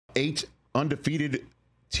8 undefeated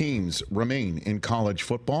teams remain in college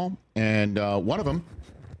football, and one of them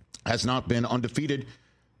has not been undefeated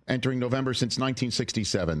entering November since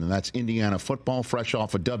 1967, and that's Indiana football, fresh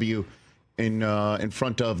off a W in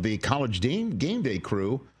front of the College game day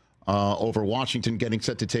crew over Washington, getting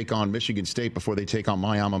set to take on Michigan State before they take on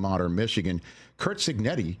my alma mater, Michigan. Curt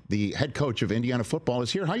Cignetti, the head coach of Indiana football,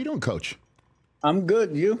 is here. How you doing, Coach? I'm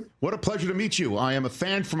good. You? What a pleasure to meet you. I am a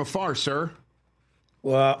fan from afar, sir.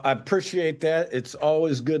 Well, I appreciate that. It's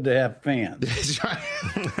always good to have fans. That's right.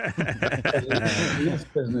 In this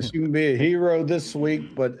business, you can be a hero this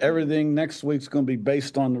week, but everything next week's going to be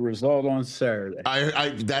based on the result on Saturday.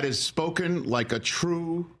 That is spoken like a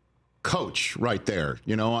true coach right there.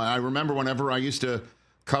 You know, I remember whenever I used to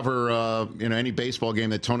cover any baseball game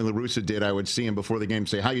that Tony La Russa did, I would see him before the game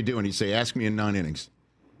say, "How you doing?" He'd say, "Ask me in 9 innings."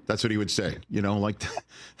 That's what he would say. You know, like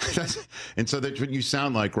and so that's what you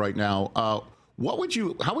sound like right now. How would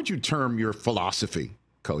you term your philosophy,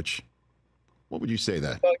 Coach? What would you say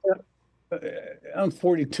that? I'm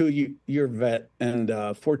 42-year vet and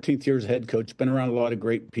 14th year as head coach. Been around a lot of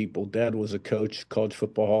great people. Dad was a coach, College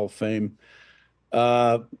Football Hall of Fame.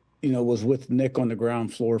 Was with Nick on the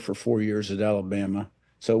ground floor for 4 years at Alabama.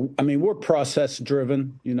 So, I mean, we're process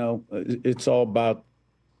driven. You know, it's all about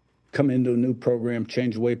coming into a new program,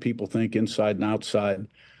 change the way people think inside and outside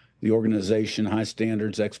the organization, high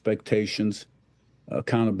standards, expectations,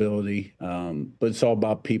 accountability. But it's all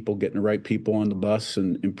about people, getting the right people on the bus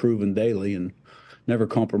and improving daily and never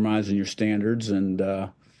compromising your standards. And,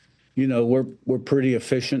 we're pretty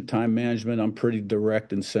efficient, time management. I'm pretty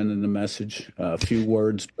direct in sending the message, a few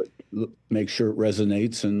words, but make sure it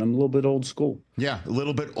resonates. And I'm a little bit old school. Yeah, a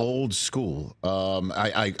little bit old school.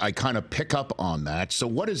 I kind of pick up on that. So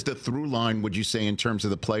what is the through line, would you say, in terms of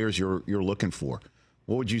the players you're looking for?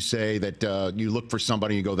 What would you say that you look for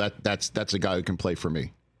somebody and you go, that's a guy who can play for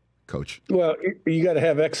me, Coach? Well, you got to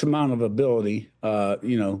have X amount of ability,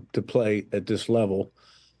 to play at this level,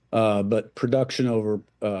 but production over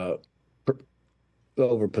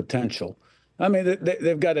potential. I mean,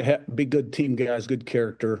 they've got to be good team guys, good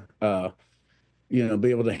character, be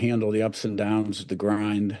able to handle the ups and downs, the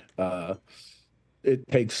grind. It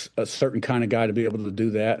takes a certain kind of guy to be able to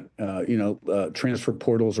do that. Transfer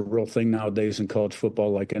portal is a real thing nowadays in college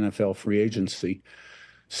football, like NFL free agency.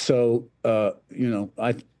 So, I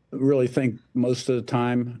really think most of the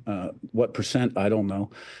time, what percent, I don't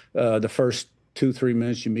know. The first 2-3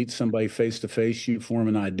 minutes you meet somebody face to face, you form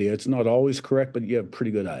an idea. It's not always correct, but you have a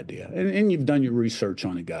pretty good idea. And you've done your research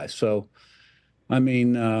on a guy. So, I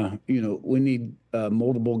mean, we need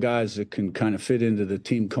multiple guys that can kind of fit into the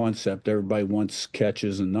team concept. Everybody wants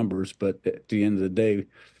catches and numbers, but at the end of the day,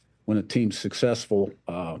 when a team's successful,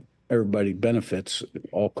 everybody benefits,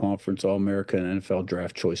 all conference, all America, and NFL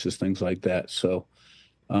draft choices, things like that. So,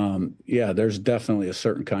 there's definitely a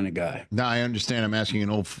certain kind of guy. Now, I understand I'm asking an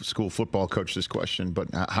old school football coach this question, but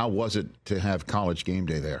how was it to have College game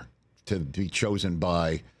day there, to be chosen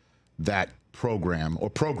by that program,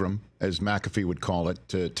 as McAfee would call it,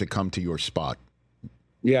 to come to your spot?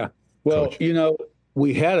 Yeah. Well, Coach.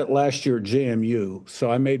 We had it last year at JMU, so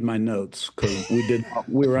I made my notes because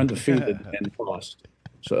we were undefeated and lost.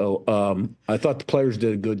 So I thought the players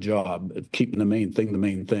did a good job of keeping the main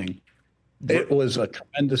thing. It was a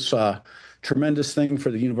tremendous thing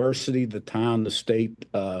for the university, the town, the state,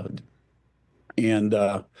 and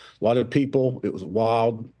a lot of people. It was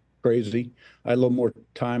wild, crazy. I had a little more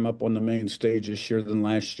time up on the main stage this year than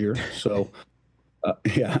last year. So,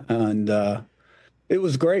 and it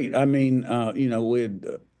was great. I mean, we had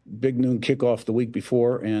big noon kickoff the week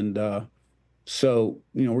before, and so,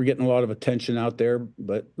 we're getting a lot of attention out there,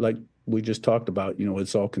 but like we just talked about,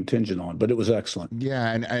 it's all contingent on, but it was excellent.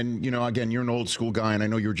 Yeah. And again, you're an old school guy, and I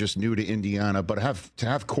know you're just new to Indiana, but to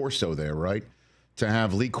have Corso there, right? To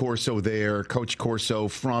have Lee Corso there, Coach Corso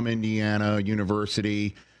from Indiana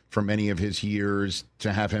University for many of his years,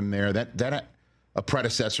 to have him there, that a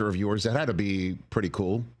predecessor of yours, that had to be pretty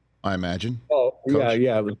cool, I imagine. Oh, Coach.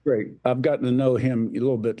 yeah, it was great. I've gotten to know him a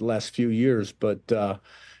little bit the last few years, but,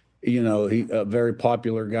 he a very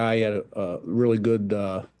popular guy, had a really good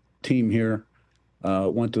team here,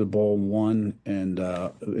 went to the bowl and won,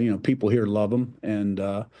 and people here love him. And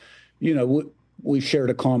we shared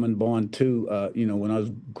a common bond too. When I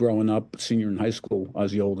was growing up, senior in high school, I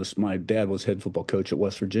was the oldest. My dad was head football coach at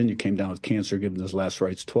West Virginia, came down with cancer, given his last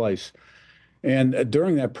rites twice. And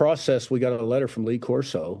during that process, we got a letter from Lee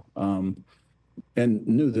Corso, and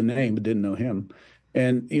knew the name but didn't know him.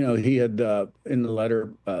 And, he had in the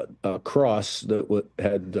letter a cross that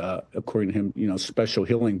had, according to him, special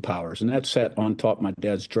healing powers. And that sat on top of my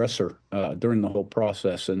dad's dresser during the whole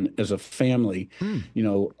process. And as a family,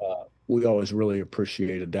 we always really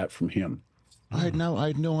appreciated that from him. I had no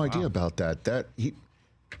idea about that.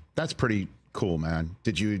 That's pretty cool, man.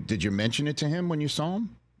 Did you mention it to him when you saw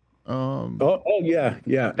him?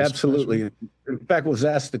 Yeah, absolutely. In fact, was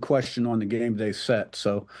asked the question on the game day set.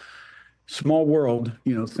 So small world,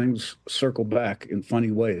 things circle back in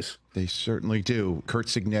funny ways. They certainly do. Curt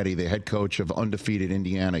Cignetti, the head coach of undefeated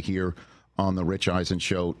Indiana, here on the Rich Eisen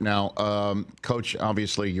Show. Now, Coach,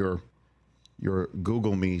 obviously your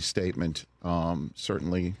Google Me statement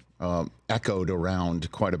certainly echoed around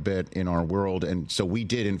quite a bit in our world, and so we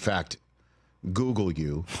did, in fact, Google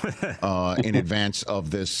you in advance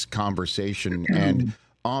of this conversation. And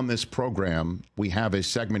on this program, we have a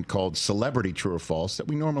segment called Celebrity True or False that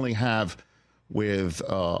we normally have with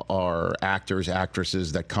our actors,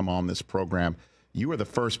 actresses that come on this program. You are the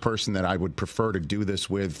first person that I would prefer to do this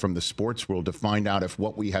with from the sports world to find out if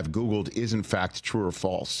what we have Googled is in fact true or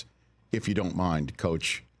false. If you don't mind,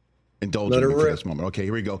 Coach, indulging me for this moment. Okay,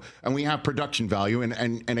 here we go. And we have production value.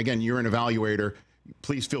 And again, you're an evaluator.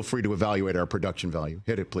 Please feel free to evaluate our production value.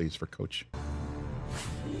 Hit it, please, for Coach.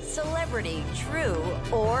 Celebrity true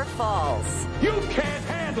or false? You can't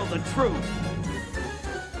handle the truth.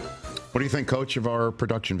 What do you think, Coach, of our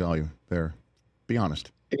production value there? Be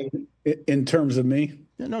honest. In terms of me?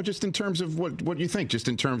 Yeah, no, just in terms of what you think, just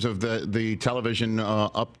in terms of the television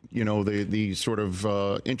the sort of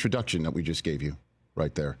introduction that we just gave you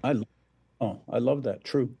right there. I love that.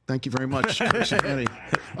 True. Thank you very much, Curt Cignetti.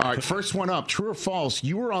 All right, first one up. True or false?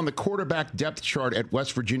 You were on the quarterback depth chart at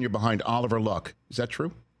West Virginia behind Oliver Luck. Is that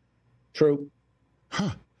true? True.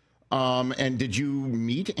 Huh. And did you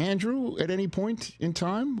meet Andrew at any point in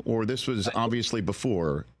time? Or this was obviously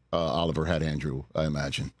before Oliver had Andrew, I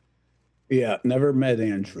imagine. Yeah, never met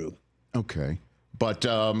Andrew. Okay. But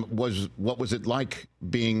what was it like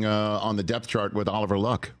being on the depth chart with Oliver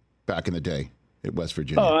Luck back in the day at West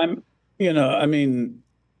Virginia?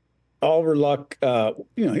 Oliver Luck,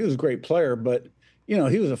 he was a great player, but, he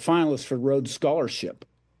was a finalist for Rhodes Scholarship.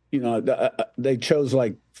 They chose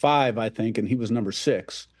like 5, I think, and he was number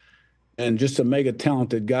 6. And just a mega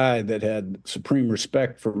talented guy that had supreme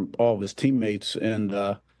respect for all of his teammates.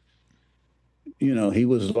 And, he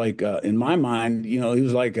was like, in my mind, he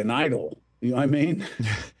was like an idol. You know what I mean?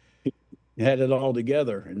 He had it all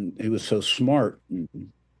together, and he was so smart.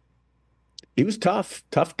 He was tough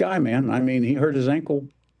guy, man. I mean, he hurt his ankle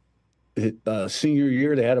senior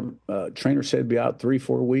year. They had a trainer said be out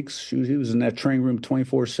 3-4 weeks. He was in that training room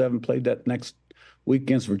 24/7, played that next week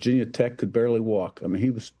against Virginia Tech, could barely walk. I mean, he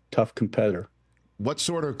was a tough competitor. What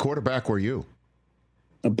sort of quarterback were you?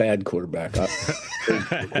 A bad quarterback.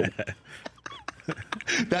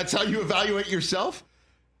 That's how you evaluate yourself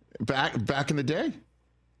back in the day?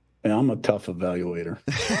 Yeah, I'm a tough evaluator.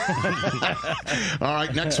 All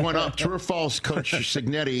right, next one up. True or false, Coach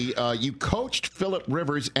Cignetti? You coached Phillip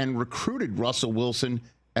Rivers and recruited Russell Wilson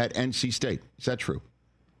at NC State. Is that true?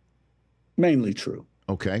 Mainly true.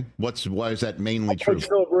 Okay. Why is that mainly true?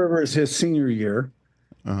 Phillip Rivers his senior year,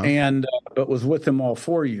 and but was with him all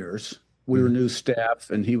 4 years. We were new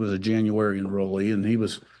staff, and he was a January enrollee, and he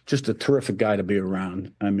was just a terrific guy to be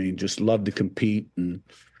around. I mean, just loved to compete and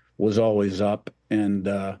was always up. And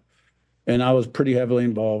I was pretty heavily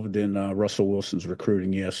involved in Russell Wilson's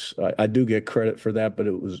recruiting. Yes, I do get credit for that, but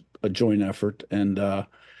it was a joint effort. And I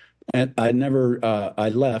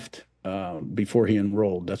left before he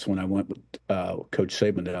enrolled. That's when I went with Coach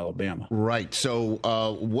Saban to Alabama. Right. So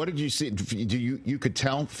what did you see? You could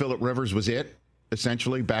tell Phillip Rivers was it,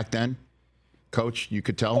 essentially, back then? Coach, you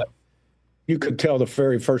could tell? You could tell the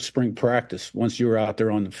very first spring practice once you were out there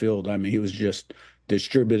on the field. I mean, he was just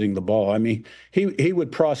distributing the ball. I mean, he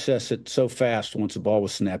would process it so fast once the ball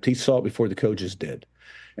was snapped. He saw it before the coaches did.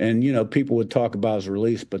 And, people would talk about his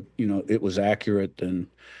release, but, it was accurate. And,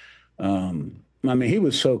 I mean, he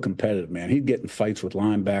was so competitive, man. He'd get in fights with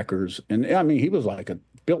linebackers. And, I mean, he was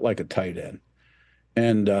built like a tight end.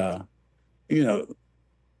 And,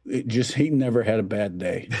 he never had a bad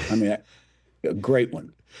day. I mean, a great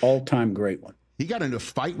one, all-time great one. He got into a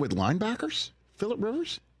fight with linebackers, Phillip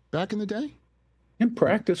Rivers, back in the day? In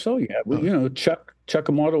practice, oh yeah. Well, Chuck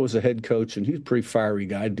Amato was the head coach, and he's a pretty fiery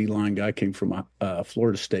guy, D-line guy, came from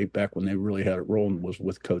Florida State back when they really had it rolling, was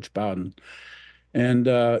with Coach Bowden. And,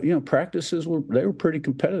 practices were pretty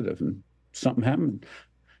competitive, and something happened.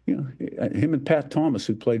 Him and Pat Thomas,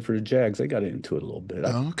 who played for the Jags, they got into it a little bit.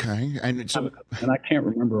 Okay. And I can't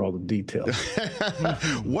remember all the details.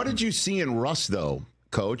 What did you see in Russ, though,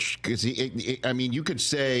 Coach, because I mean, you could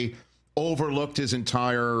say overlooked his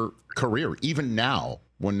entire career, even now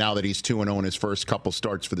that he's 2-0 in his first couple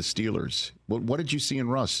starts for the Steelers. What did you see in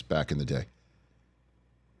Russ back in the day?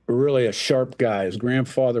 Really a sharp guy. His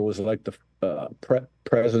grandfather was like the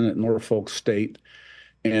president at Norfolk State,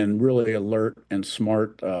 and really alert and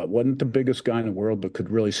smart. Wasn't the biggest guy in the world, but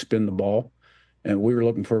could really spin the ball. And we were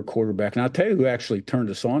looking for a quarterback. And I'll tell you who actually turned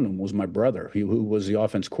us on him was my brother, who was the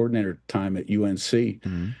offense coordinator at the time at UNC.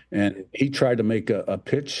 Mm-hmm. And he tried to make a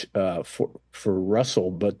pitch for Russell,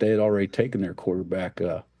 but they had already taken their quarterback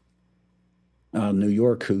out of New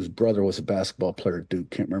York, whose brother was a basketball player at Duke.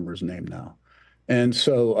 Can't remember his name now. And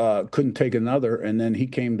so couldn't take another. And then he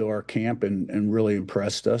came to our camp and really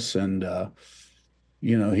impressed us. And,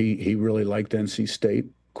 he really liked NC State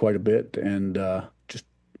quite a bit. And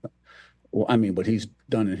what he's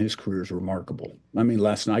done in his career is remarkable. I mean,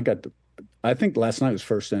 last night I think last night was the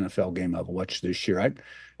first NFL game I've watched this year. I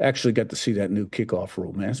actually got to see that new kickoff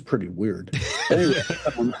rule, man. It's pretty weird. Anyway,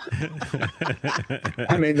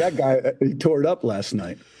 that guy, he tore it up last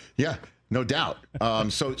night. Yeah, no doubt.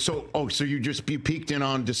 So you peeked in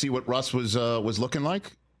on to see what Russ was looking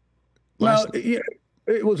like? Yeah,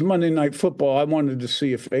 it was Monday Night Football. I wanted to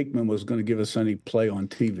see if Aikman was going to give us any play on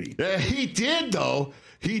TV. Yeah, he did, though.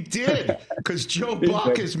 He did, because Joe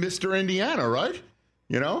Buck is Mr. Indiana, right?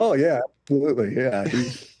 Oh, yeah, absolutely. Yeah,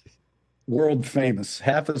 he's world famous,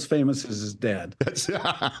 half as famous as his dad.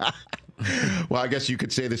 Well, I guess you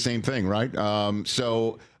could say the same thing, right?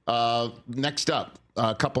 Next up,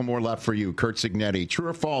 a couple more left for you. Curt Cignetti. True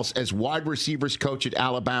or false, as wide receivers coach at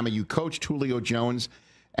Alabama, you coached Julio Jones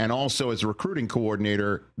and also as a recruiting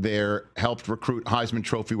coordinator there helped recruit Heisman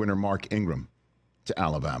Trophy winner Mark Ingram to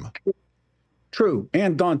Alabama. True.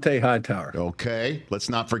 And Dante Hightower. Okay. Let's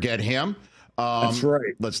not forget him. That's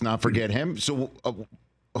right. Let's not forget him. So,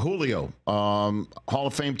 Julio, Hall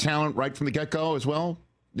of Fame talent right from the get-go as well?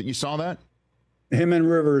 That you saw that? Him and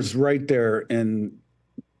Rivers right there and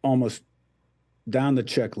almost down the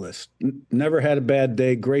checklist. Never had a bad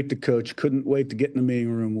day. Great to coach. Couldn't wait to get in the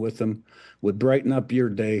meeting room with him. Would brighten up your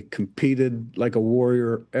day. Competed like a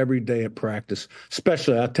warrior every day at practice.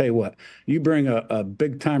 Especially, I'll tell you what, you bring a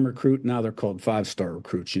big-time recruit, now they're called five-star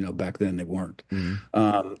recruits. Back then they weren't.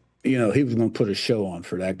 Mm-hmm. He was going to put a show on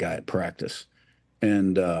for that guy at practice.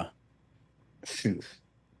 And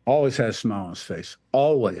always had a smile on his face.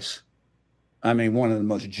 Always. I mean, one of the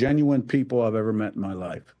most genuine people I've ever met in my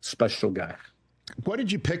life. Special guy. What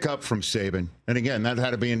did you pick up from Saban? And again, that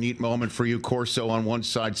had to be a neat moment for you. Corso on one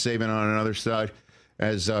side, Saban on another side,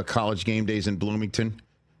 as college game days in Bloomington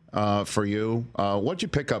for you. What did you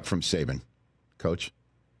pick up from Saban, Coach?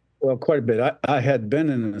 Well, quite a bit. I had been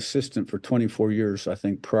an assistant for 24 years, I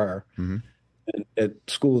think, prior, at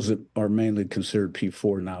schools that are mainly considered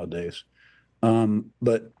P4 nowadays.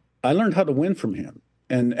 But I learned how to win from him.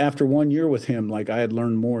 And after 1 year with him, I had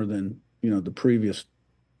learned more than, the previous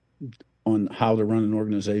on how to run an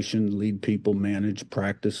organization, lead people, manage,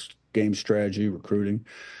 practice, game strategy, recruiting,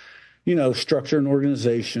 structure an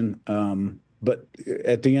organization. But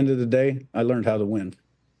at the end of the day, I learned how to win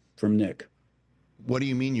from Nick. What do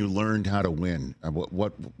you mean you learned how to win?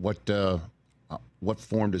 What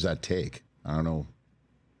form does that take? I don't know.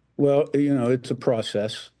 Well, it's a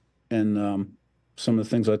process. And some of the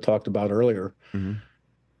things I talked about earlier,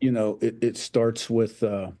 it starts with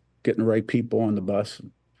getting the right people on the bus,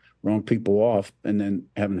 wrong people off, and then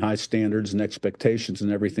having high standards and expectations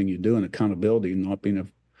in everything you do and accountability and not being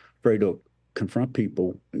afraid to confront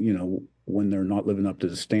people, when they're not living up to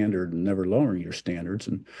the standard and never lowering your standards.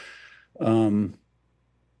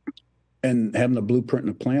 And having a blueprint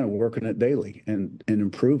and a plan of working it daily and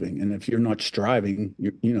improving. And if you're not striving,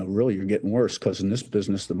 really you're getting worse, because in this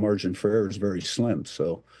business, the margin for error is very slim.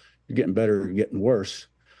 So you're getting better, you're getting worse.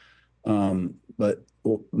 But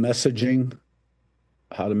messaging,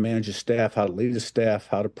 how to manage a staff, how to lead a staff,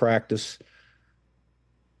 how to practice,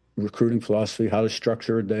 recruiting philosophy, how to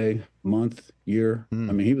structure a day, month, year. I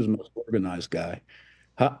mean, he was the most organized guy.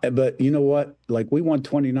 But you know what? We won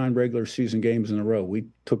 29 regular season games in a row. We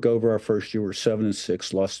took over our first year. We were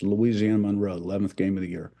 7-6, lost to Louisiana Monroe, 11th game of the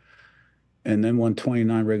year, and then won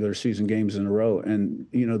 29 regular season games in a row. And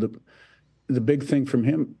the big thing from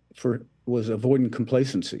him was avoiding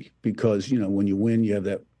complacency, because when you win, you have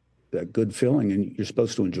that good feeling, and you're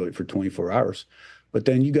supposed to enjoy it for 24 hours. But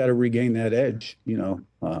then you got to regain that edge,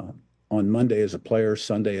 on Monday as a player,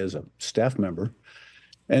 Sunday as a staff member.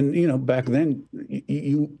 And, back then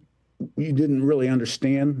you didn't really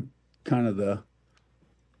understand kind of the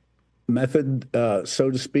method, so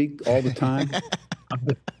to speak, all the time.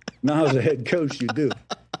 Now as a head coach, you do.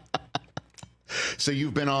 So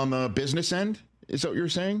you've been on the business end Is that what you're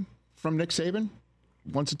saying from Nick Saban?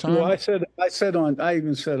 Once a time? Well, I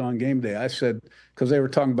even said on game day, I said, because they were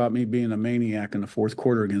talking about me being a maniac in the fourth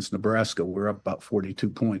quarter against Nebraska. We're up about 42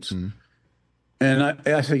 points. Mm-hmm. And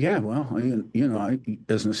I said, yeah, well,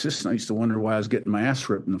 as an assistant, I used to wonder why I was getting my ass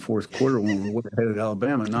ripped in the fourth quarter when we were headed to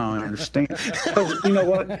Alabama. Now I understand. Because you know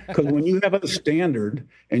what? Because when you have a standard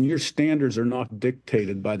and your standards are not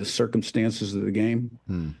dictated by the circumstances of the game,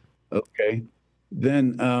 okay,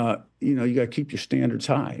 then, you got to keep your standards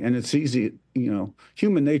high. And it's easy,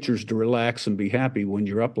 human nature is to relax and be happy when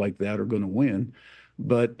you're up like that or going to win.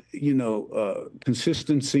 But,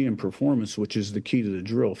 consistency and performance, which is the key to the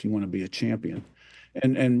drill if you want to be a champion.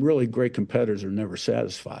 And really great competitors are never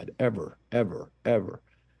satisfied, ever, ever, ever.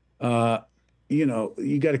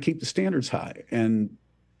 You got to keep the standards high. And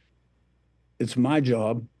it's my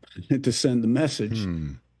job to send the message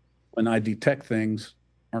when I detect things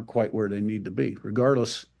aren't quite where they need to be,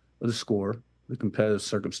 regardless of the score, the competitive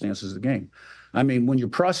circumstances of the game. I mean, when you're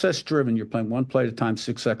process-driven, you're playing one play at a time,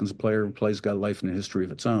 6 seconds a player. Every play's got a life and a history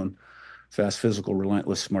of its own. Fast, physical,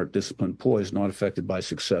 relentless, smart, disciplined, poised, not affected by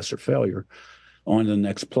success or failure on the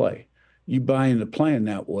next play. You buy into playing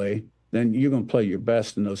that way, then you're going to play your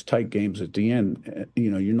best in those tight games at the end.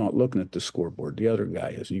 You're not looking at the scoreboard. The other guy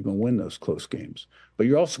is, and you're going to win those close games. But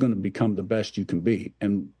you're also going to become the best you can be.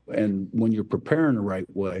 And when you're preparing the right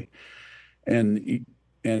way and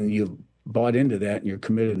you've bought into that and you're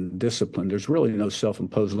committed and disciplined, there's really no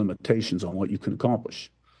self-imposed limitations on what you can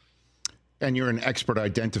accomplish. And you're an expert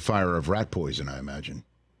identifier of rat poison, I imagine,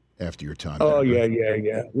 after your time. Oh,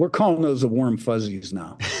 yeah. We're calling those the warm fuzzies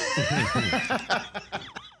now.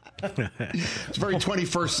 It's very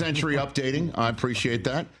 21st century updating. I appreciate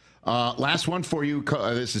that. Last one for you.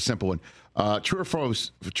 This is a simple one. True or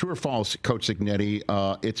false, Coach Cignetti?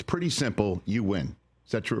 It's pretty simple. You win.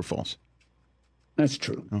 Is that true or false? That's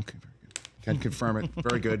true. Okay, very good. Can confirm it.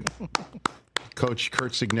 Very good. Coach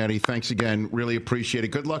Curt Cignetti, thanks again. Really appreciate it.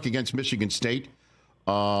 Good luck against Michigan State.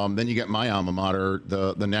 Then you get my alma mater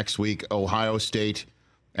the next week, Ohio State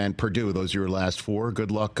and Purdue. Those are your last four. Good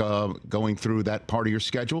luck going through that part of your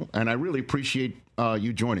schedule. And I really appreciate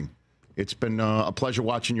you joining. It's been a pleasure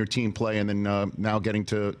watching your team play and then now getting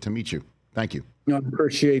to meet you. Thank you. I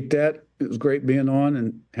appreciate that. It was great being on,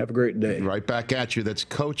 and have a great day. Right back at you. That's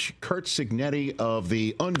Coach Curt Cignetti of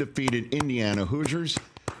the undefeated Indiana Hoosiers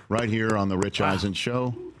right here on the Rich Eisen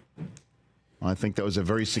Show. I think that was a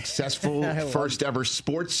very successful first ever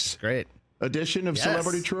sports edition of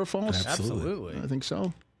Celebrity True or False. Absolutely. I think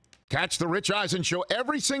so. Catch the Rich Eisen Show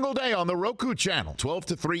every single day on the Roku Channel, 12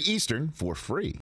 to 3 Eastern for free.